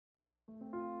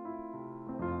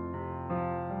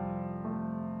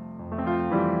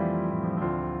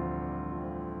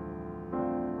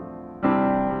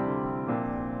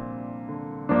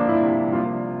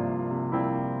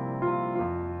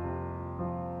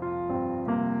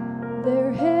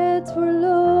Their heads were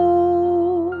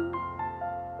low,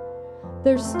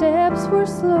 their steps were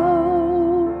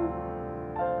slow,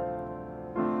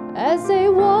 as they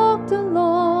walked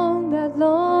along that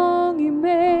long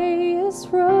Emmaus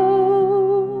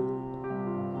road.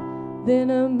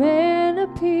 Then a man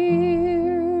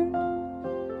appeared,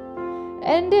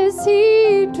 and as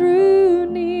he drew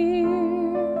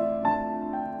near,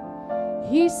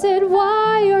 he said,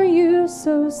 "Why are you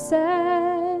so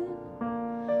sad?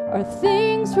 Are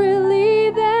things really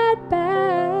that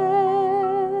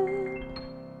bad?"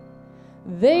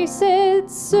 They said,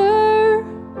 "Sir,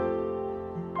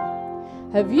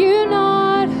 have you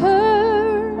not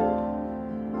heard?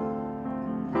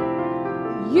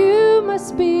 You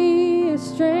must be a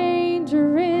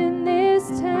stranger in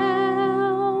this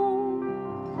town,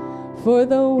 for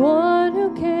the one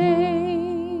who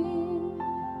came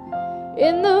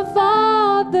in the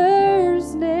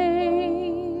Father's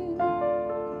name,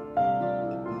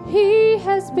 he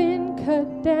has been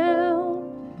cut down.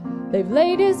 They've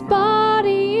laid his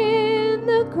body in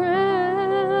the ground."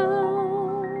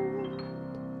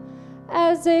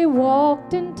 As they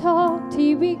walked and talked,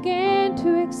 he began to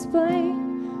explain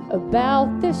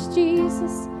about this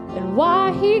Jesus and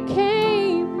why he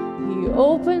came. He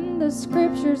opened the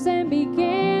scriptures and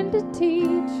began to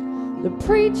teach. The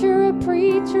preacher of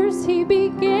preachers, he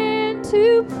began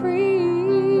to preach.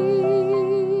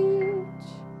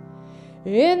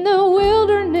 In the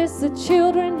wilderness, the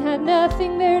children had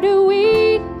nothing there to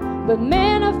eat, but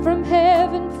manna from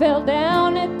heaven fell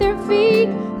down at their feet.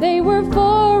 They were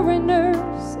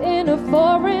foreigners in a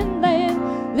foreign land.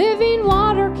 Living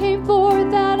water came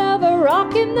forth out of a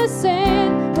rock in the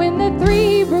sand. When the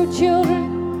 3 Hebrew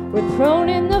children were thrown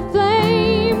in the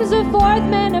flames, the 4th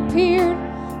man appeared.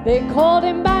 They called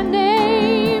him by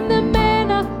name. The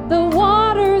manna, the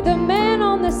water, the man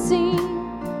on the scene.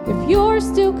 If you're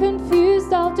still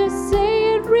confused, I'll just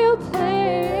say it real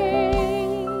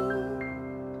plain.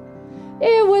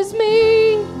 It was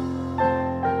me.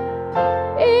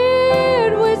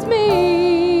 It was me.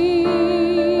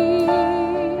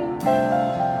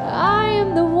 I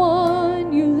am the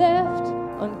one you left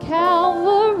on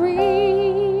Calvary.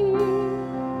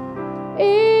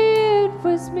 It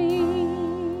was me.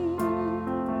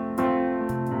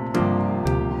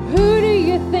 Who do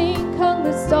you think hung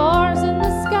the stars in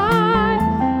the sky?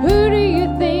 Who do you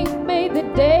think made the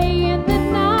day and the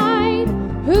night?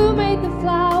 Who made the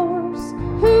flowers?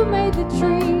 Who made the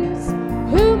trees?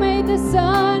 Who made the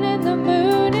sun and the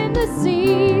moon and the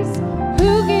seas?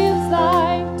 Who gives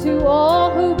life to all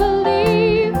who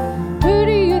believe? Who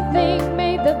do you think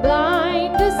made the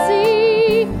blind to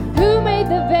see? Who made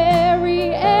the very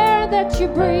air that you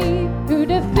breathe?